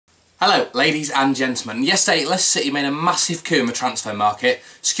Hello ladies and gentlemen. Yesterday Leicester City made a massive coup in the transfer market,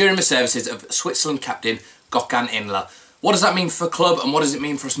 securing the services of Switzerland captain Gokhan Inler. What does that mean for the club and what does it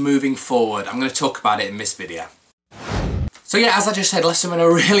mean for us moving forward? I'm going to talk about it in this video. So yeah, as I just said, Leicester made a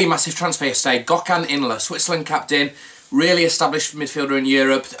really massive transfer yesterday. Gokhan Inler, Switzerland captain, really established midfielder in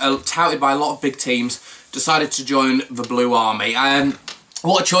Europe, touted by a lot of big teams, decided to join the Blue Army.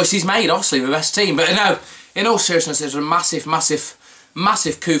 What a choice he's made, obviously the best team. But no, in all seriousness, there's a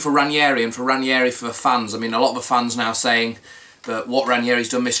massive coup for Ranieri and for Ranieri for the fans. I mean, a lot of the fans now saying that what Ranieri's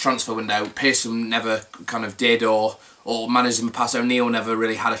done this transfer window, Pearson never kind of did, or managers in the past, O'Neill never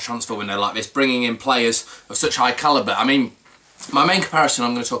really had a transfer window like this, bringing in players of such high calibre. I mean, my main comparison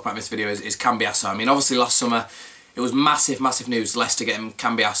I'm going to talk about in this video is Cambiasso. I mean, obviously last summer it was massive news, Leicester getting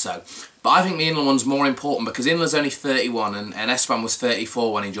Cambiasso. But I think the Inler one's more important because Inler's only 31 and Esteban was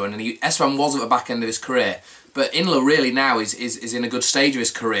 34 when he joined, and Esteban was at the back end of his career. But Inler really now is in a good stage of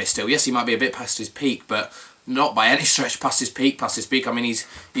his career still. Yes, he might be a bit past his peak, but not by any stretch past his peak. I mean,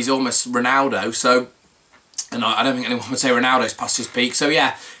 he's almost Ronaldo, so... And I don't think anyone would say Ronaldo's past his peak. So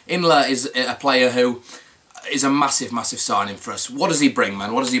yeah, Inler is a player who is a massive signing for us. What does he bring,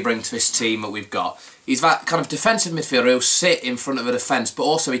 man? What does he bring to this team that we've got? He's that kind of defensive midfielder who'll sit in front of the defence, but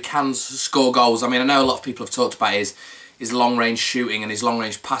also he can score goals. I mean, I know a lot of people have talked about his long-range shooting and his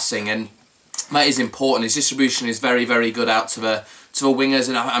long-range passing, and that is important. His distribution is very good out to the wingers,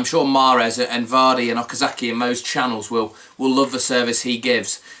 and I'm sure Mahrez and Vardy and Okazaki and those channels will love the service he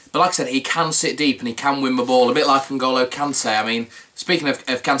gives. But like I said, he can sit deep and he can win the ball, a bit like N'Golo Kante. I mean, speaking of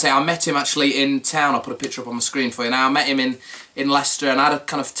Kante, I met him actually in town. I'll put a picture up on the screen for you now. I met him in Leicester and I had a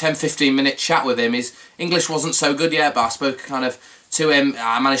kind of 10-15 minute chat with him. His English wasn't so good yet, but I spoke kind of to him.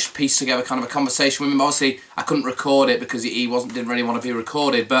 I managed to piece together kind of a conversation with him. Obviously, I couldn't record it because he didn't really want to be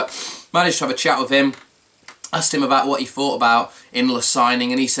recorded, but managed to have a chat with him. Asked him about what he thought about Inler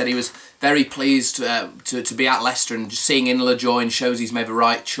signing, and he said he was very pleased to be at Leicester, and just seeing Inler join shows he's made the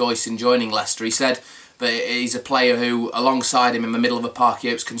right choice in joining Leicester. He said that he's a player who, alongside him in the middle of the park, he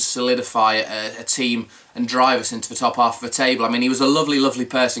hopes can solidify a team and drive us into the top half of the table. I mean, he was a lovely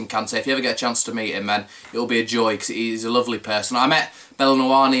person, Kante. If you ever get a chance to meet him, man, it'll be a joy because he's a lovely person. I met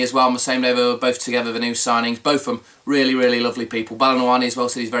Bellinawani as well on the same day. They were both together, the new signings. Both of them really lovely people. Bellinawani as well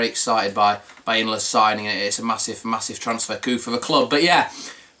said he's very excited by Inler's signing. It's a massive transfer coup for the club. But yeah,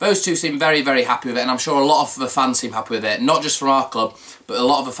 those two seem very happy with it, and I'm sure a lot of the fans seem happy with it. Not just from our club, but a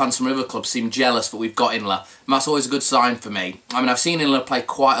lot of the fans from other clubs seem jealous that we've got Inler. And that's always a good sign for me. I mean, I've seen Inler play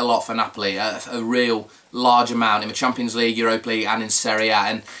quite a lot for Napoli, a real large amount in the Champions League, Europa League and in Serie A,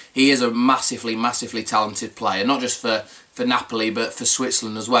 and he is a massively talented player, not just for Napoli but for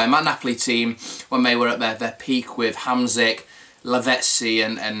Switzerland as well. And that Napoli team, when they were at their peak with Hamsik, Lavezzi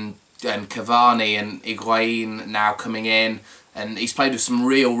and Cavani and Higuain now coming in, and he's played with some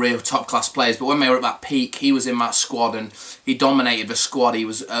real top class players, but when they were at that peak he was in that squad and he dominated the squad. He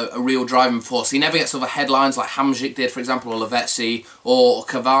was a real driving force. He never gets other headlines like Hamsik did, for example, or Lavezzi or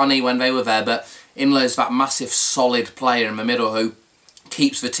Cavani when they were there, but Inler is that massive solid player in the middle who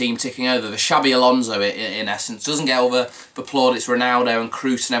keeps the team ticking over. The Xabi Alonso in essence. Doesn't get all the plaudits Ronaldo and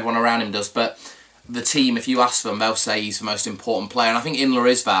Kroos and everyone around him does, but the team, if you ask them, they'll say he's the most important player, and I think Inler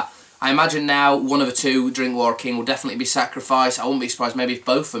is that. I imagine now one of the two, Drinkwater or King, will definitely be sacrificed. I wouldn't be surprised maybe if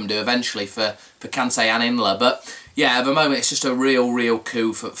both of them do eventually for Kante and Inler. But yeah, at the moment it's just a real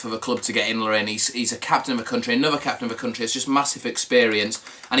coup for the club to get Inler in. He's a captain of a country, another captain of a country. It's just massive experience,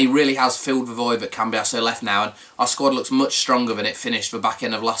 and he really has filled the void that Cambiasso left now. And our squad looks much stronger than it finished the back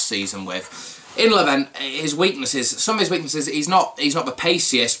end of last season with. Inler then, his weaknesses, some of his weaknesses, he's not the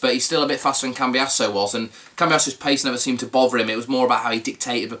paciest, but he's still a bit faster than Cambiasso was, and Cambiasso's pace never seemed to bother him. It was more about how he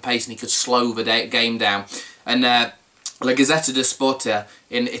dictated the pace and he could slow the game down. And La Gazzetta dello Sport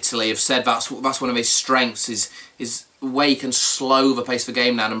in Italy have said that's one of his strengths, is the way he can slow the pace of the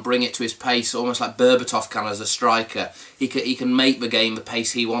game down and bring it to his pace, almost like Berbatov can as a striker. He can make the game the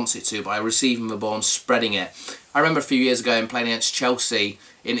pace he wants it to by receiving the ball and spreading it. I remember a few years ago him playing against Chelsea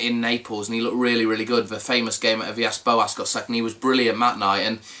in Naples, and he looked really good. The famous game at Villas Boas got second. He was brilliant that night,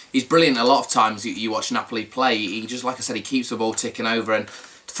 and he's brilliant a lot of times you watch Napoli play. He just, like I said, he keeps the ball ticking over, and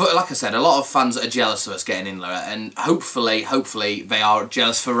like I said, a lot of fans are jealous of us getting Inler, and hopefully they are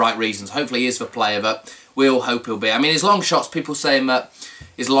jealous for right reasons. Hopefully he is the player, but we all hope he'll be. I mean, his long shots, people saying that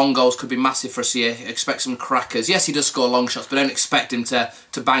his long goals could be massive for us here. Expect some crackers. Yes, he does score long shots, but don't expect him to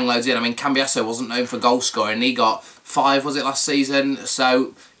bang loads in. I mean, Cambiasso wasn't known for goal scoring, and he got 5, was it, last season?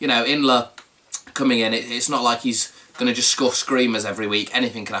 So, you know, Inler coming in, it's not like he's going to just score screamers every week.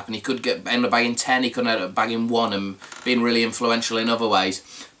 Anything can happen. He could end up bagging 10, he could end up bagging 1 and being really influential in other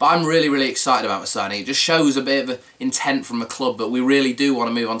ways. But I'm really, really excited about the signing. It just shows a bit of intent from the club that we really do want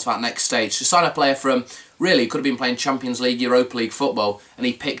to move on to that next stage. To sign a player from, really, could have been playing Champions League, Europa League football, and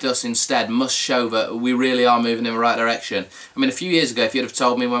he picked us instead, must show that we really are moving in the right direction. I mean, a few years ago, if you'd have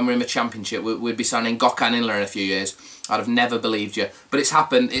told me when we were in the Championship we'd be signing Gokhan Inler in a few years, I'd have never believed you. But it's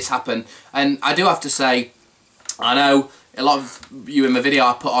happened, and I do have to say, I know a lot of you in the video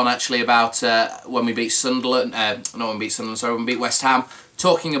I put on actually about when we beat Sunderland, not when we beat Sunderland, sorry, when we beat West Ham,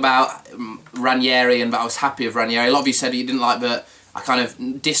 talking about Ranieri and that I was happy with Ranieri. A lot of you said you didn't like that I kind of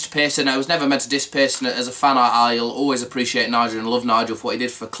dissed Pearson. I was never meant to diss Pearson. As a fan, I'll always appreciate Nigel and love Nigel for what he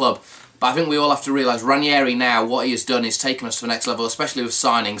did for the club. But I think we all have to realise Ranieri now, what he has done is taken us to the next level, especially with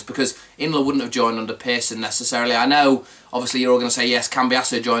signings, because Inler wouldn't have joined under Pearson necessarily. I know, obviously, you're all going to say, yes,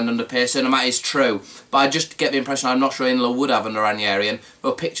 Cambiasso joined under Pearson, and that is true. But I just get the impression I'm not sure Inler would have under Ranieri. And there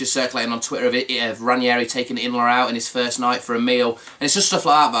were pictures circulating on Twitter of Ranieri taking Inler out in his first night for a meal. And it's just stuff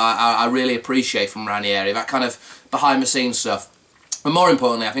like that I really appreciate from Ranieri, that kind of behind-the-scenes stuff. But more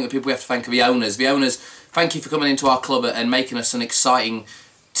importantly, I think the people we have to thank are the owners. The owners, thank you for coming into our club and making us an exciting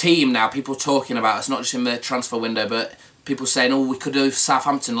team now. People talking about us, not just in the transfer window, but people saying, oh, we could do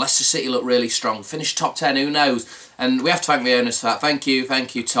Southampton, Leicester City look really strong, finish top 10, who knows? And we have to thank the owners for that. Thank you,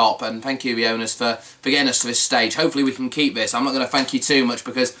 Top, and thank you, the owners, for getting us to this stage. Hopefully we can keep this. I'm not going to thank you too much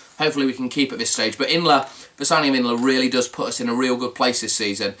because hopefully we can keep at this stage. But Inler, the signing of Inler really does put us in a real good place this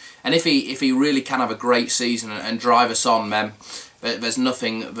season. And if he really can have a great season and drive us on, then there's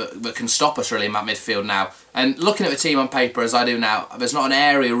nothing that can stop us really in that midfield now. And looking at the team on paper as I do now, there's not an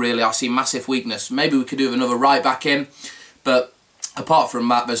area really I see massive weakness. Maybe we could do with another right back in, but apart from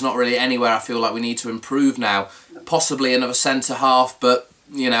that, there's not really anywhere I feel like we need to improve now. Possibly another centre half, but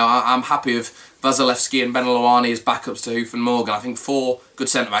you know, I'm happy with Vasilevsky and Benelawani as backups to Hoof and Morgan. I think 4 good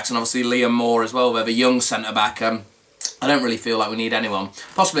centre backs, and obviously Liam Moore as well. They're the young centre back. I don't really feel like we need anyone.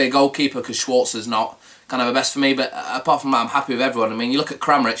 Possibly a goalkeeper because Schwartz's not kind of the best for me, but apart from that, I'm happy with everyone. I mean, you look at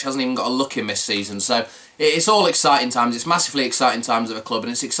Kramaric, hasn't even got a look in this season, so it's all exciting times. It's massively exciting times at the club,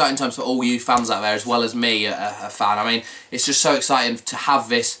 and it's exciting times for all you fans out there as well as me, a fan. I mean, it's just so exciting to have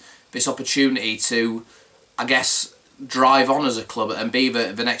this opportunity to, I guess, drive on as a club and be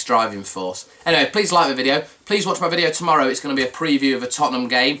the next driving force. Anyway, please like the video. Please watch my video tomorrow. It's going to be a preview of a Tottenham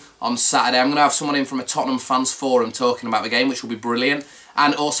game on Saturday. I'm going to have someone in from a Tottenham fans forum talking about the game, which will be brilliant.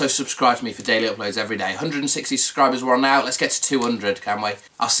 And also subscribe to me for daily uploads every day. 160 subscribers we're on now. Let's get to 200, can we?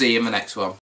 I'll see you in the next one.